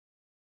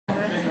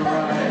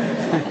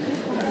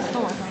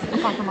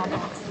It's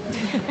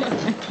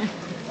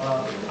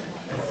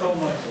so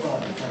much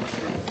fun.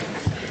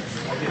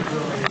 I get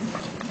really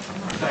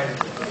excited.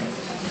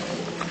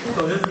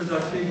 So this is a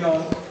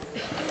Qigong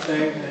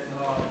thing,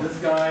 and this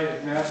guy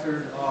is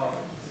Master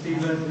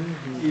Stephen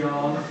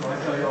Qigong, so I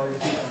study all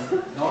these teachers.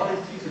 And all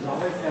these teachers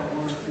always have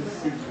one or two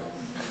secrets.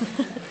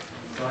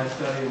 So I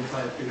study and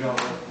try to figure out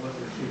what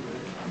their secret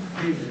is.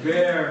 He's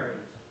very,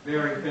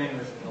 very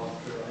famous in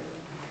Australia,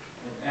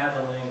 in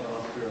Adelaide,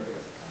 Australia.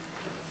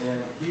 And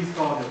he's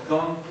called the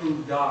Kung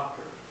Fu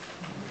Doctor,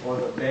 or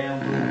the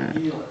Bamboo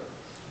Healer.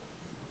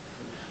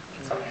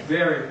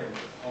 Very famous.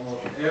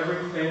 Almost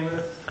every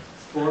famous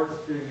sports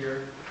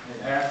figure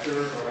and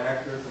actor or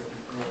actress in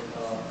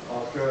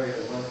Australia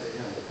went to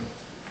him.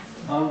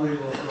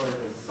 Unbelievable story.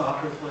 The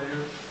soccer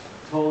players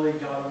totally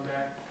got him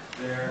back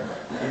there.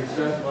 He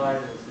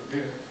specialized in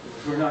severe.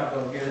 We're not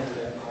going to get into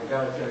that. I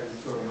got to tell you the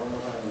story. I don't know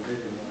if I have a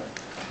video on it.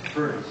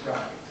 Pretty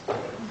shocking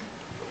story.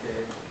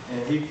 Okay,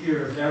 and he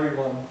cures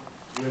everyone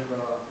with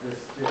this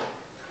stick.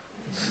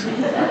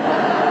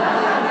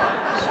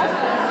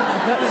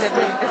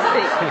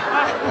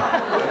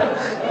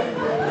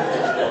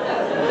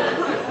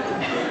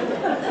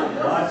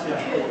 Watch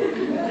out.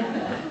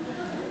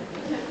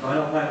 I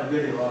don't have a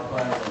video, I'll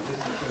find it. This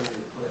is show you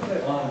the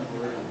clip.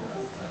 Unbelievable.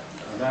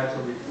 Of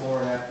actual before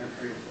and after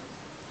treatment.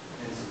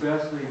 And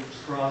especially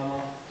trauma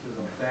to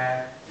the back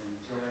and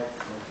joints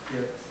and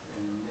hips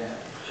and neck.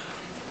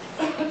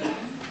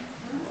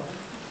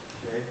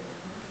 Okay?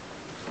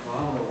 Well, I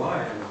don't know why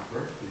I have his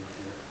birthday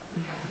here. I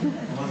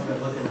must have been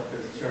looking up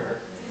his chart.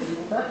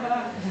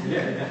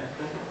 Yeah.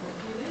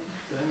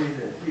 So that means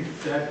that he's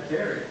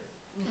Sagittarius.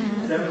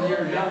 7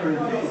 years younger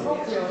than me.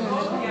 Scorpio.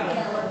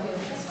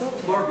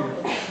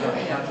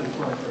 Not to the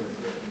 21st.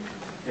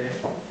 Okay.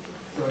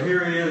 So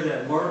here he is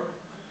at work.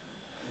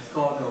 It's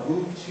called the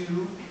Wu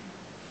Chu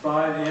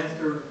 5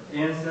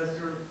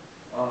 ancestor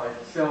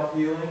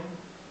self-healing.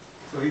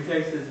 So he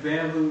takes this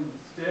bamboo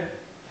stick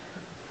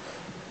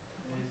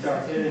and he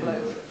starts hitting you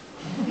with it.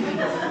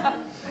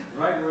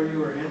 Right where you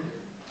were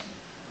injured.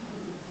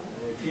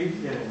 And he keeps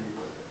hitting you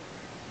with it.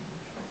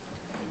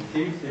 And he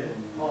keeps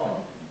hitting you.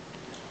 Oh.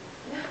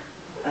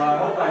 Well, I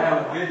hope I have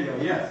a video.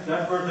 Yes,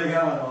 that's the first thing I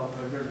know.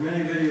 There's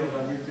many videos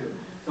on YouTube.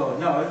 So,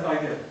 no, it's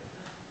like this.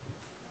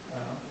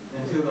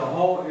 Until the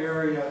whole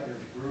area is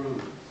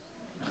bruised.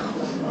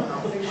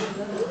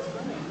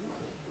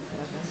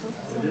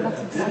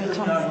 This is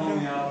not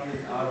homeopathy.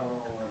 I don't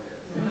know what it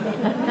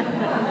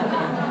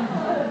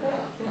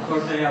is. Of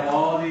course, they have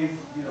all these,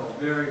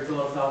 very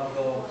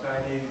philosophical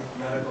Chinese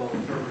medical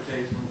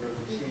interpretations of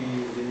the qi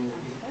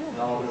and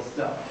all this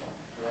stuff,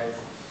 right?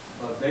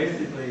 But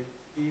basically,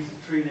 he's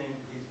creating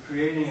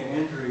an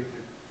injury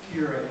to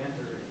cure an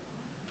injury.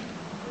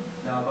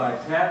 Now, by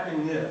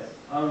tapping this,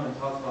 I'm going to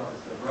talk about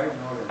this stuff right in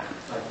order.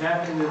 By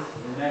tapping this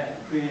and that,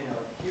 and creating an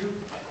acute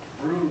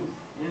bruise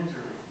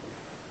injury,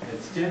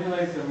 it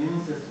stimulates the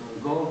immune system to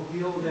go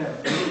heal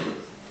that bruise.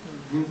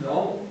 It means,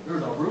 oh,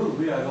 there's a bruise,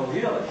 we got to go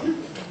heal it.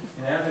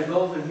 And as it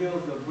goes and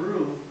heals the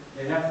bruise,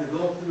 they have to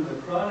go through the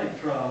chronic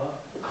trauma,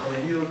 and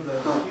it heals the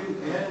acute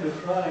and the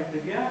chronic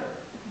together.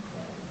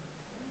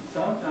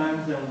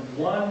 Sometimes in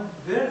one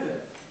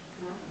visit.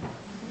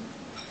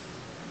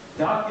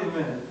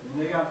 Documented. And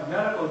they got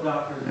medical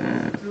doctors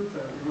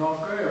in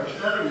Australia are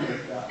studying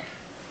this stuff.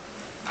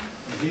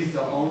 And he's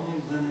the only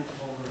lineage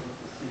holder with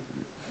the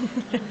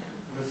secret.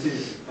 The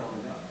secret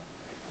coming up.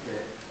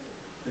 Okay.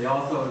 They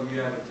also, you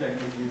have a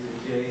technique using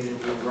jade and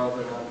you rub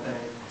it on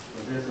things,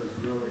 but this is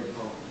really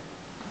potent.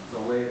 It's a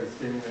way to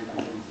stimulate the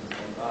immune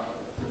system.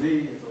 To me,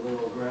 it's a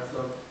little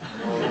aggressive.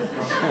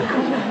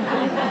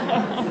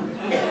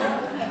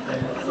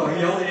 So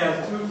he only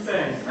has two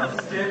things, a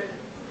stick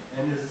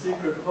and his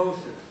secret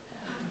potion.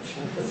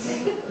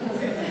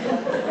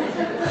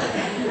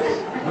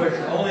 Which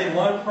only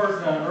one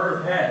person on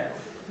earth has.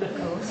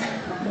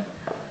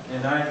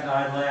 And I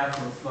laughed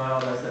and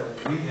smiled. I said,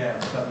 we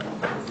have something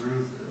for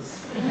bruises.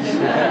 I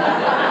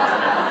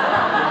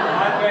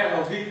bet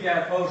we'll beat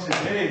that potion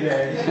any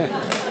day.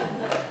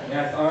 And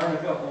that's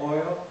arnica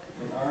oil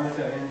and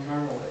arnica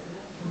internally.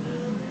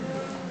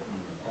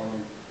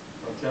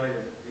 I'll tell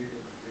you,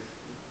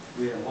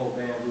 we have a whole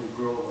bamboo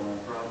grove on our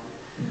property.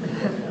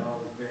 And all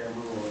this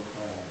bamboo was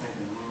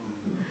thinking,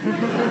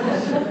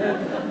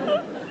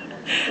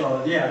 So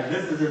yeah,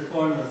 this is his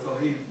formula. So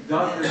he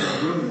does his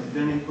bruises,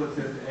 then he puts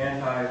his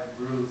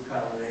anti-bruise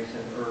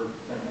combination herb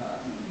thing on.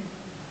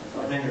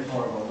 So I think it's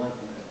more of a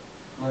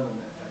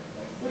liniment type of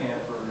thing,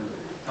 camphor and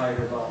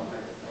tiger balm type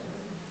of thing.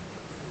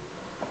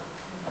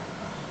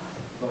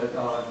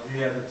 But he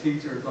has a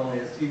teacher. It's only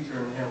his teacher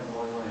and him the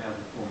only one that has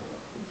the formula.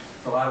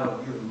 So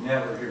you would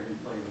never hear me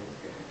play those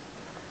games.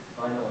 If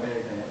I know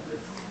anything,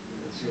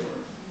 it's yours.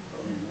 I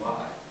mean,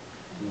 why?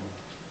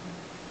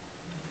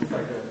 It's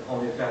like the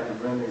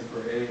homeopathic remedies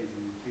for AIDS,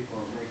 and people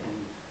are making,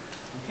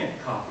 you can't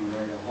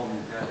copyright a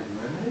homeopathic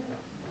remedy.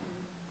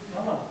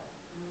 Come on.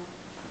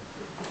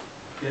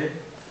 Okay?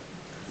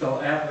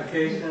 So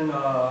application, I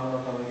don't know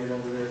if I'm going to get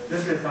into this.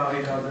 This is how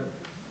he does it.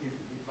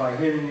 By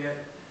hitting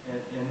it,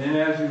 And then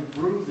as you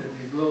bruise it,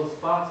 these little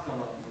spots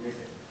come up, and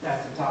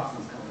that's the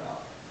toxins coming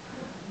out.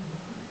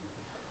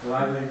 So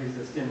I believe he's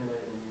a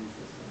stimulating the immune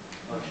system,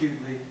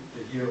 acutely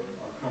to heal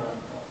our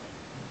current point.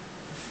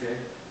 Okay?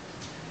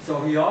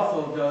 So he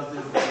also does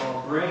this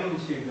called brain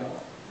qigong.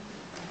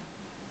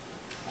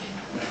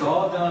 It's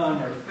all done on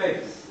your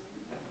face.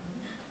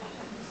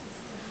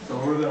 So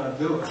we're going to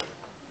do it.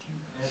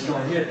 And it's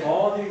going to hit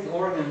all these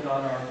organs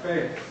on our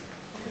face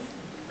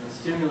and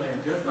stimulate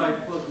them, just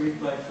like foot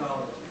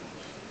reflexology.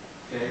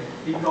 Okay?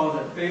 He calls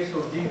it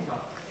facial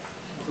detox.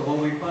 So what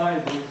we find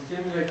is when we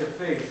stimulate the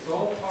face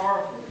so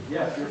powerfully,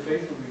 yes, your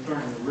face will be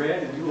turning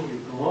red and you will be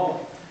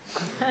glowing.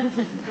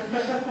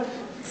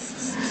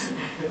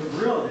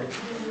 Really.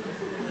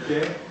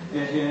 Okay?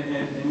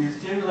 And you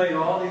stimulate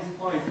all these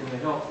points and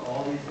it helps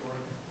all these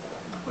organs.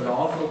 But it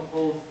also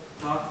pulls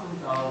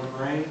toxins out of the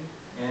brain,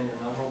 and the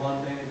number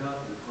one thing it does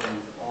is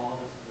brings all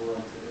this blood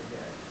to the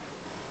head.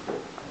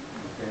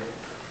 Okay?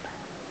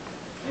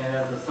 And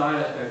as a side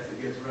effect,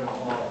 it gets rid of a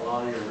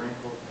lot of your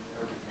wrinkles and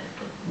everything.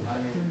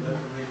 I mean,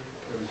 literally,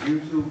 there's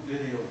YouTube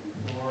videos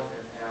before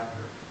and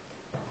after.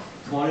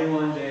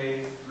 21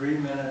 days, 3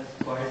 minutes,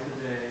 twice a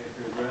day. If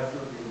you're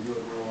aggressive, you can do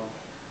it more.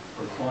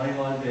 For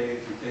 21 days,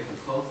 you take a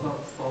close-up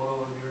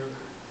photo of your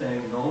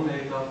thing, no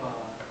makeup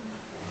on.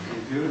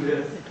 You do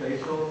this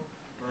facial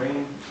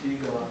brain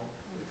qigong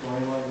for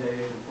 21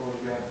 days and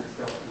photograph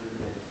yourself through the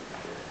day.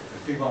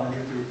 There's people on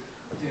YouTube,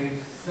 day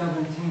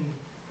 17,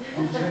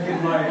 I'm checking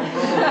my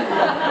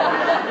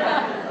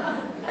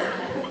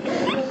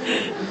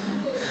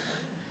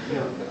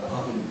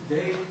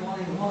day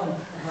 21,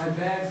 my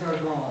bags are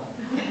gone.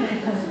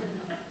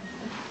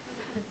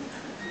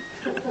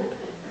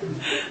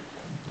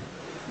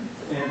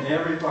 And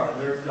every part,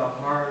 there's the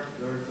heart,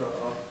 there's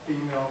a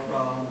female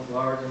problem,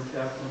 large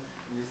intestine,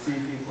 and you see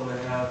people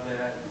that have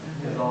that,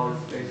 there's all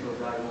this facial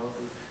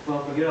diagnosis.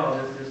 Well, forget all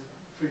this, just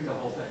treat the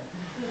whole thing.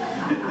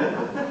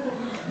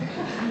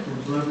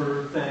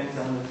 Liver things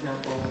on the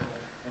temples,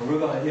 and we're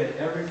going to hit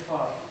every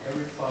spot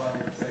on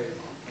your face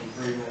in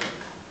 3 minutes.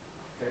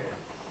 Okay?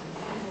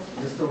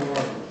 Just a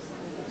warning.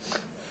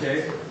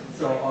 Okay?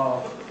 So,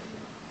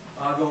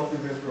 I'll go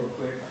through this real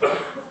quick.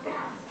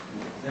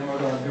 Then we're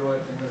going to do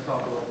it and we'll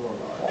talk a little more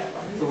about it.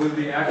 So we'll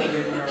be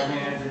activating our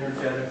hands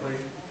energetically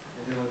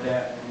and doing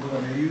that. And we're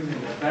going to be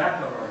using the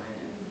back of our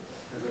hand.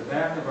 Because the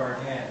back of our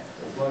hand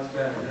is much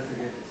better. This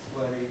will get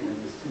sweaty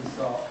and it's too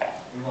soft.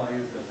 We want to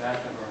use the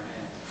back of our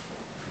hand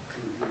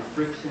to do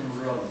friction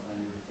rubs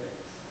on your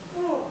face.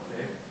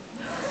 Okay?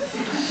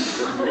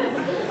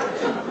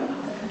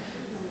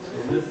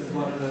 And this is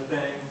one of the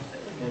things.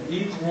 And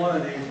each one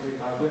of these,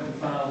 I went and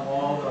found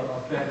all the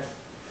effects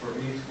for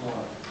each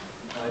one.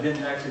 I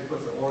didn't actually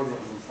put the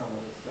organs in some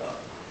of this stuff.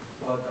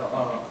 But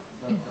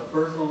the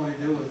first one we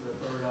do is the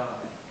third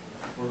eye.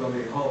 We're going to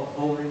be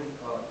holding,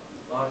 a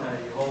lot of times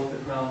you hold the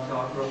crown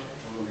chakra,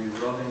 and we'll be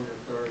rubbing the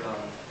third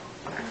eye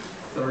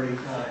 30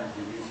 times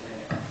with each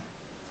hand.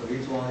 So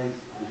each one of these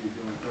we'll be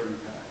doing 30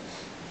 times.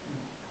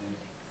 And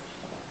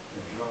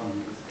it's wrong.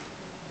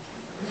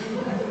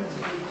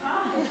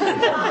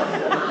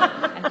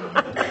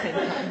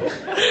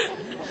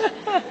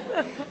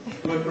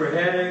 Good for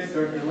headache,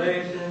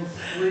 circulation,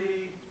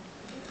 sleep,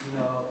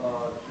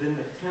 then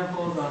the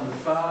temples on the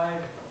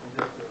side,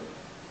 just the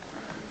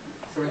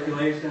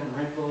circulation,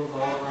 wrinkles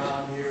all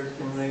around here,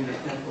 stimulating the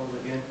temples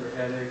again for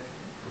headache.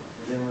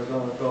 And then we're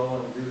going to go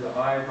and do the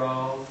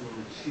eyebrows and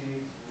the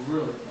cheeks,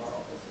 really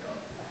powerful stuff.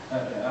 I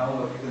don't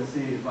know if you can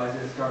see, if I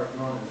just start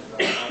doing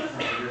this, I'll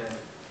kind of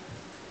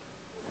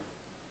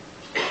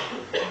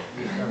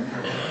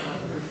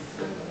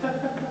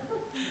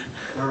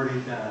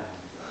 30 times.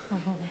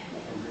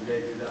 And they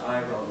do the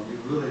eyebrows. You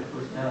really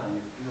push down,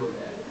 you feel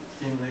that.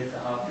 Stimulates the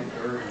optic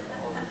nerve and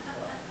all this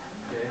stuff.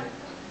 Okay?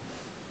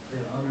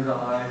 Then under the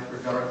eyes for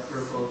dark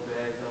circles,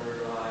 bags under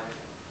the eyes.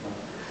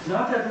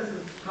 Not that this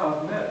is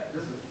cosmetic.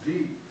 This is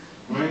deep.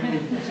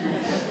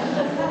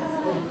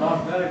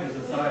 Cosmetic is a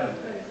side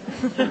effect.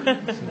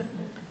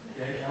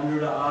 Okay? Under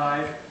the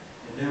eye.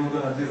 And then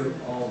we're going to do,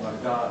 oh my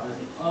God, this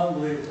is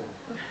unbelievable.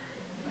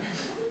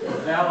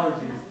 With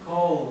allergies,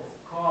 colds,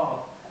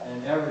 cough,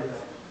 and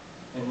everything.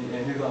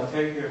 And you're going to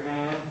take your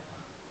hand,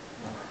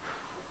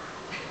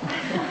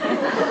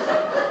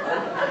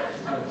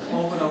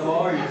 open up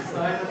all your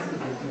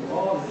sinuses and do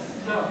all this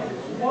stuff.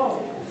 Whoa!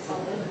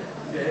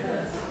 Okay?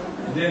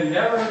 And then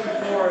never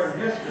before in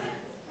history,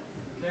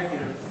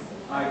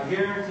 I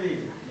guarantee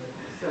you,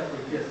 except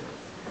for kissing.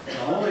 The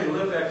only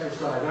lip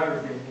exercise I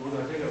ever did, we're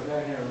going to take our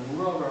back hand and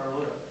rub our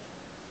lips.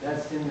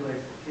 That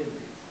stimulates the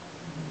kidneys.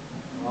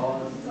 And all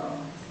this stuff.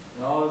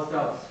 And all this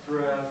stuff,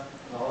 stress,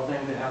 and all the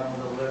things that happen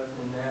to the lips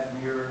and that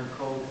mirror and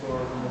cold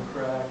sores and the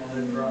crack and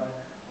the dry,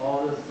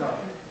 all this stuff.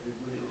 We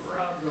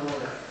rub the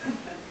lips.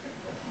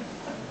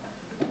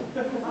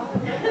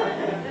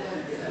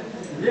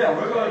 Yeah,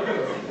 we're going to do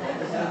it.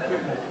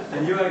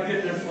 And you're going to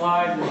get this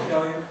slide and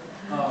tell you.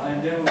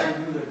 And then we're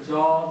going to do the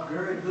jaws.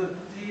 Very good.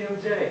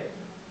 TMJ.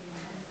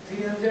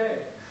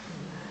 TMJ.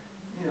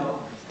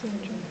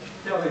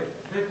 Tell me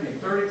 50,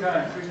 30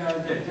 times, 3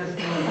 times a day. Just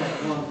doing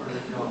that one for the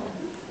jaw.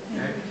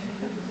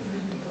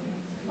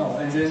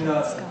 and then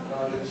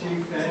the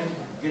cheek thing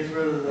gets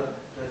rid of the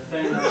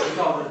thing. It's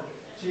called the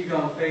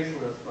Qigong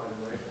faceless, by the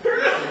way. So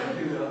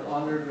do the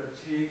under the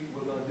cheek.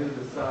 We're going to do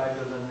the sides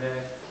of the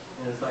neck,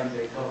 and it's like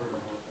they cover the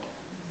whole thing.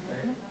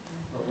 Right?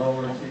 The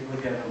lower cheek.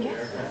 Look at them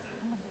there.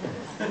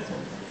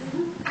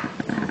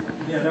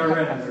 Yeah, they're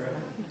ready. They're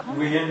ready.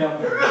 We end up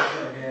with a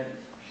head,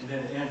 and then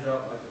it ends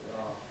up like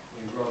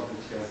we rub the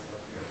chest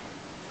up here.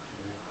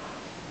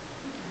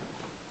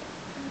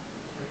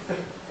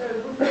 So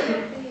would we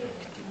get the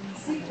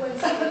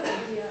sequence of the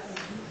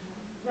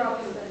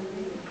rubbing then?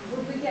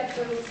 Would we get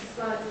those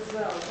slides as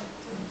well?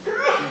 You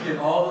get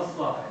all the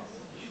slides.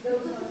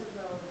 Those ones as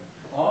well?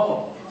 All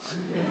of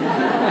them.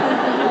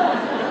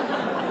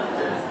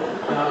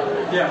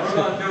 Yeah, we're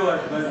going to do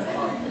it, but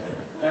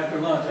after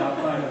lunch I'll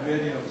find a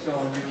video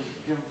showing you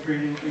him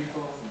treating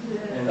people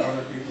and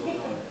other people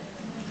doing it.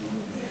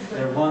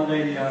 There's one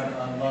lady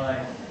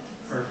online,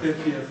 her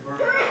 50th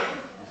birthday.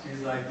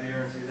 She's like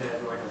there, and she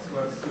has like a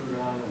sweatsuit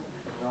on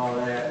and all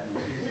that, and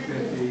she's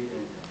 50,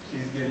 and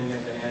she's getting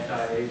into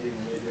anti-aging,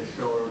 and they just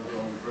show her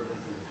doing this,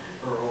 and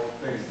her whole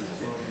face is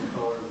changing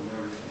colors and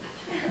everything.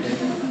 Okay.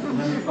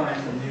 Let me find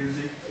some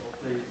music.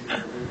 Hopefully, it's a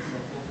very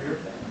simple here.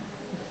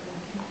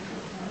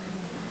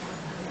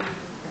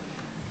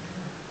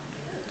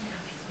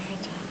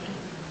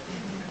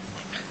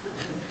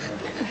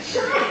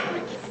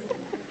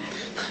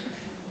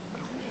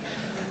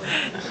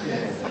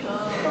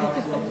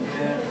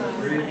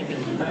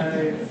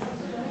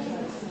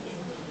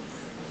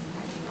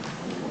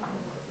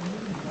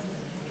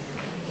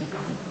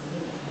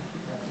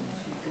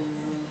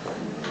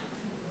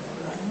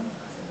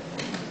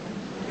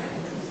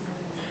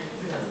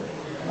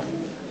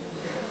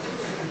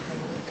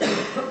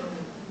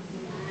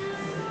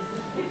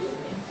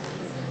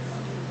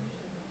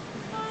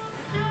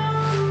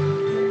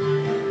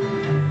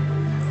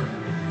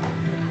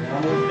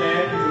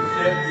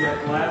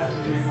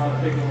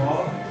 Take them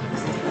off.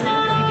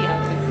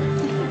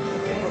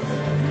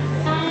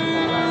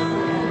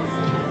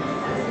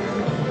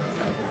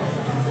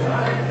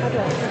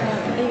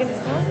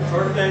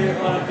 First thing you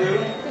want to do?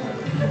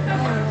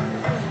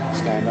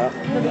 Stand up.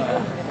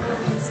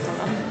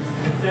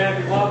 Stand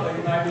if you want, but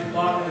you might be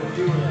blocking the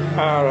view.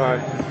 All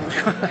right.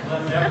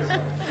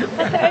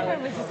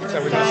 So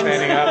we're just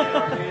standing up.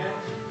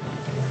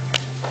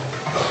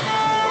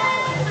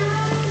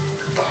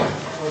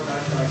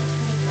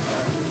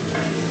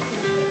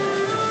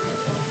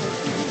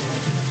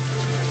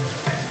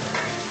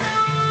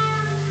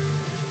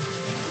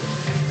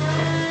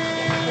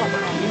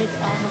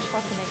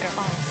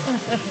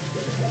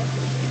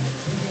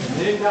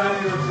 Anytime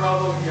you're in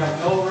trouble, you have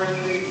no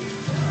remedy,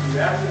 you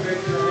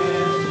activate your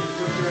hands, you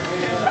put your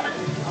hand on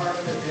each part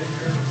of it, hit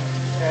your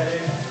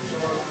headache,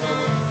 sore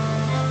throat,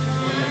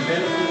 and then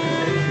medicine is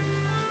in you.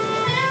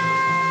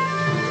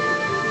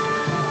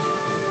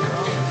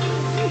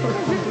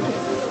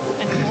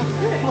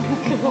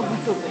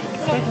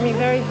 It's making me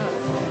very hot.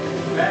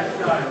 Back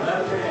side,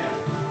 left hand.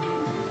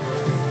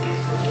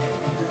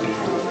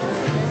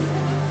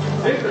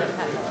 Victor,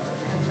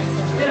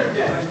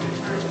 interject.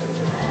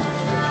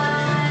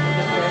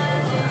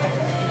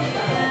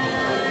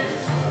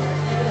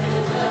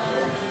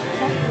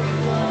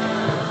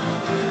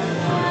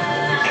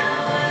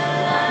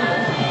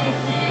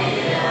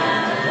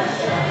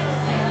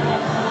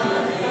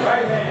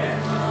 Right hand.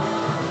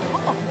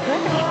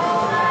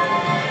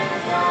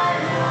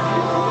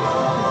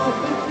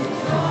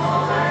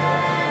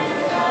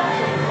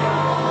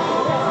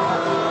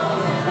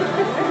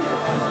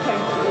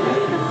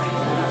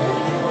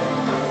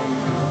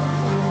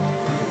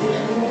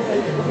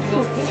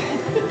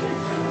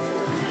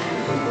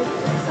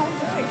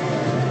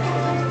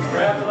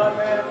 Grab the left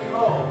hand and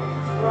roll.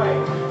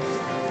 Right.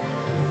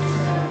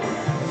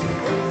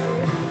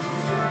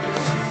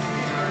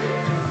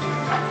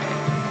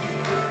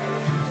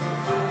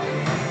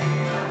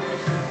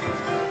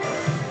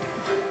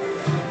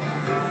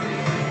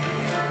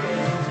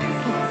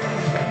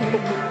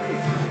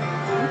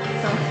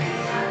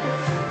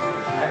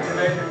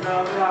 Activate your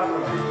crown chakra.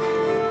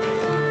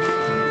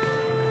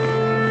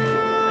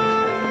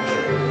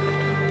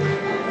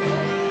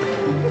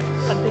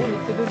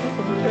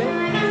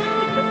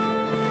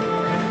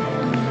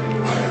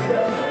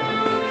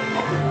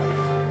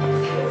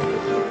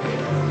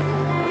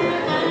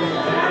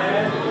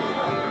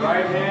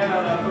 Right hand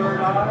on the third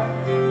eye,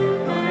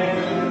 one hand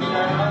in the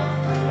down,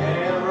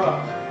 and rub.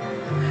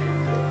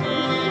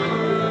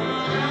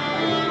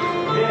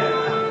 Again.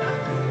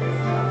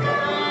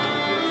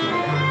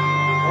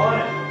 1,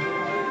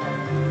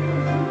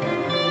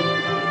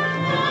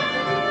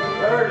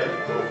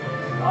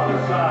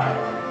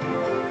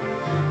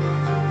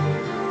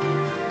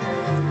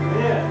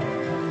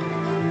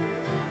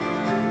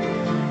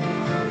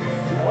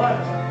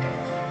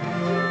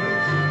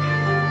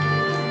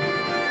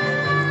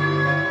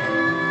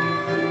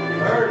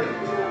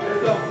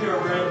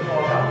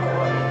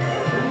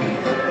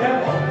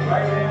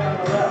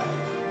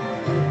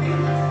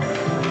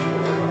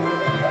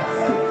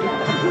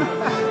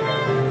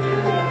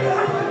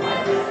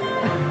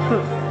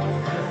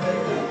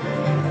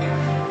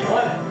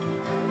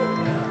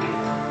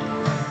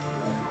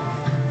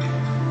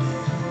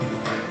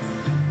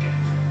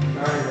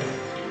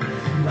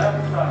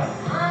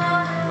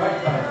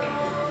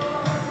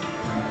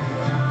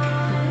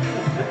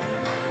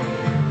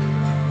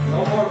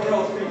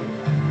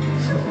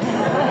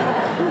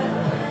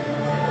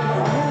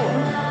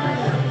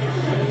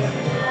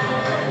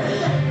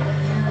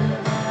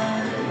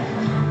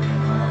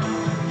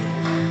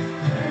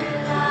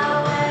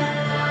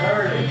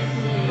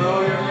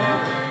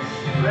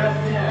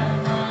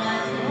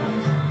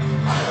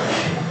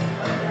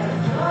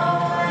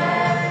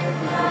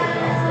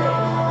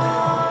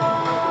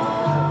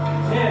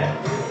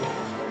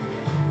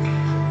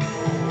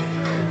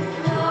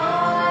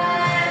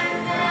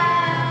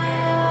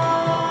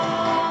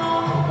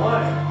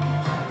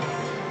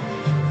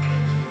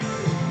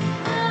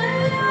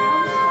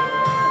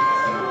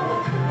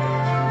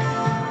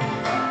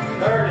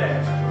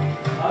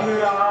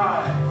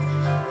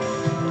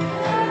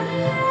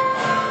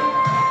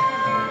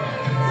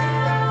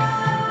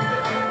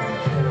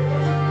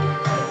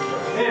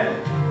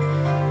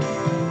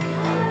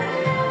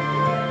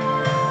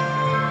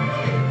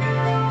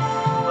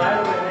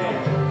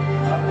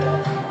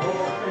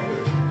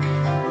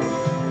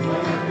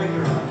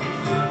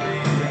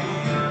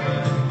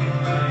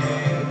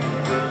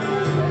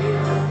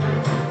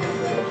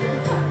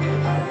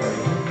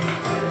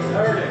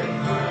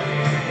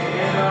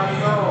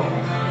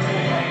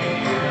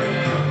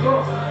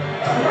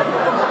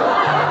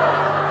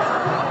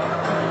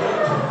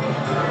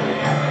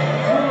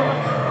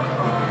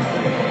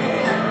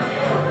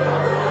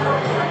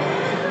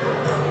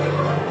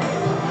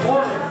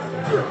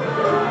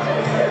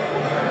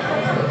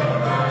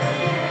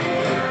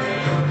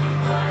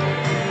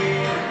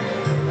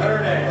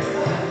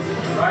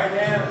 Right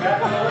hand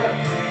back to the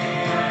left.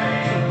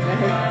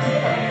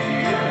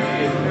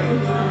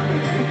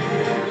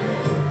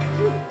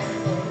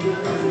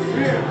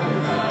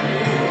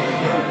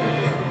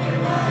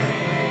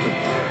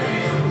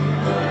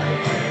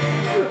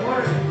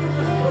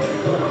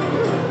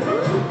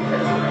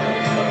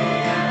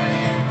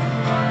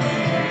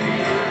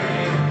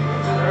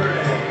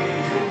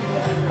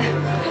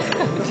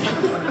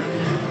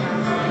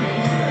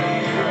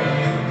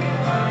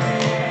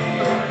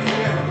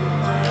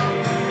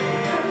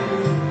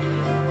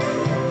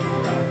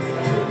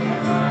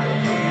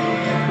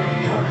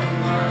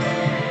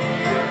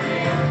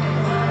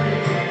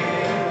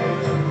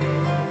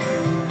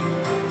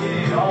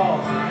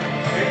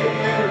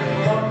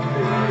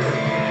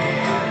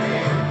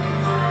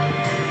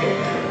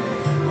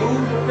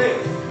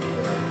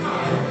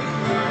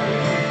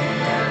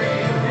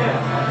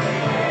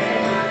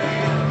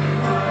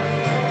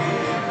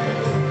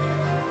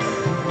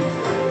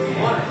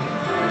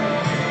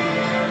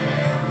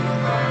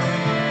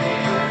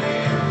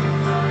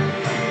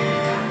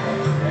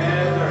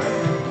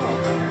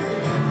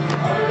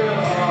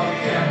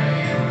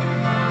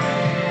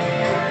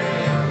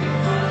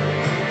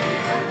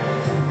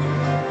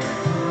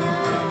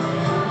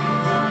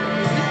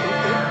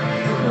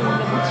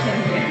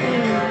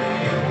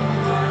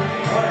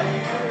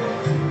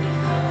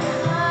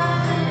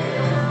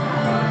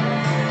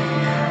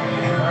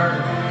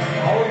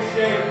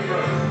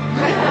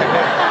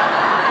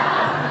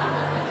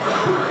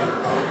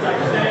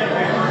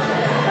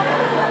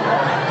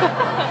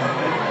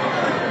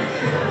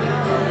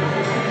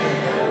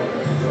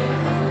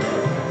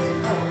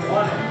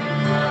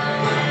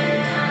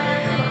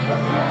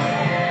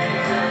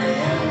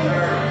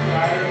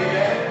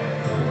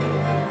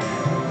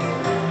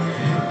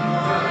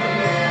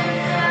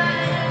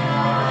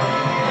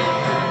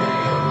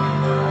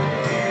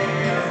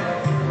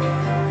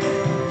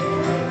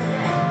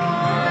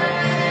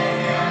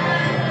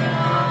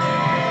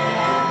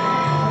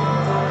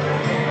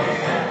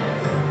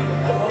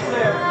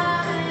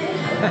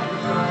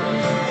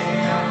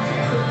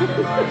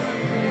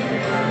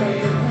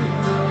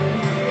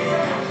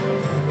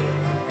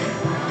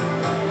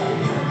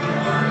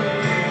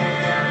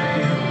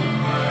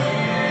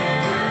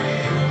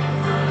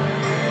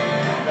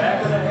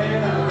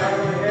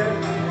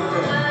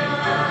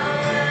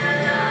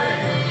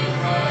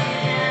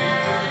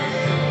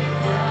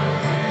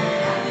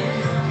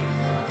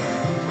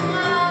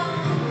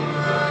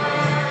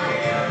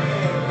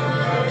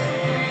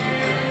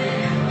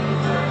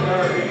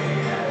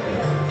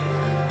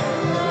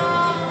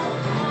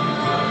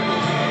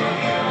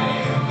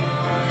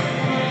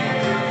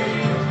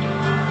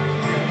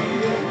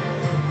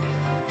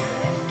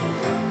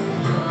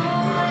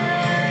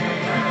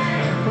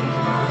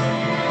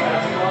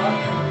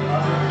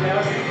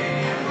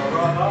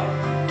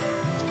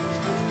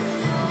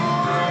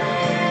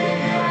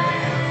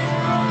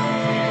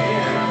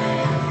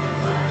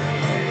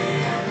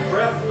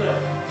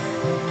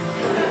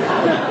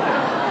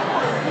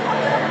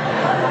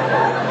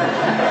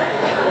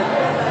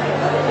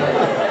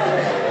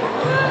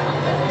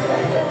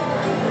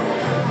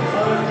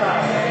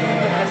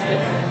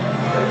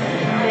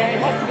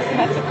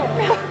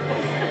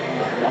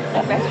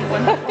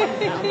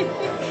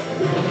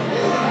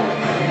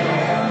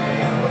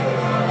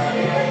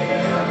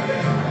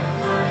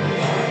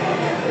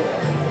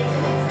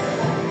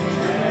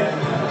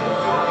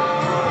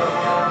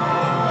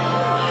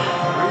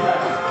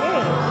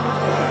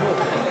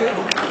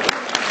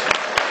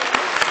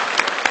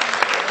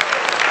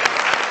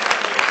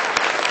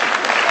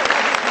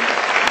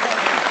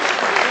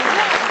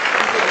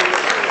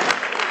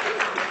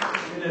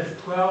 It is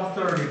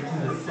 12:30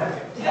 to the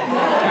second.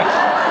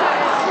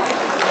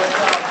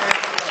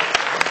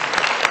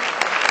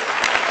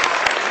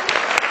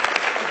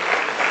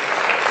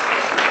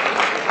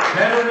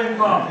 Better than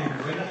coffee,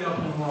 wake you up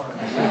in the morning.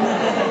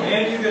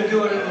 And you can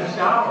do it in the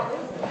shower.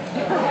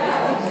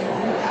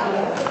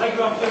 Thank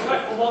you, I'm just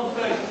back for one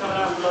place, coming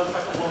out with those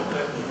back for one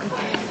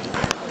place.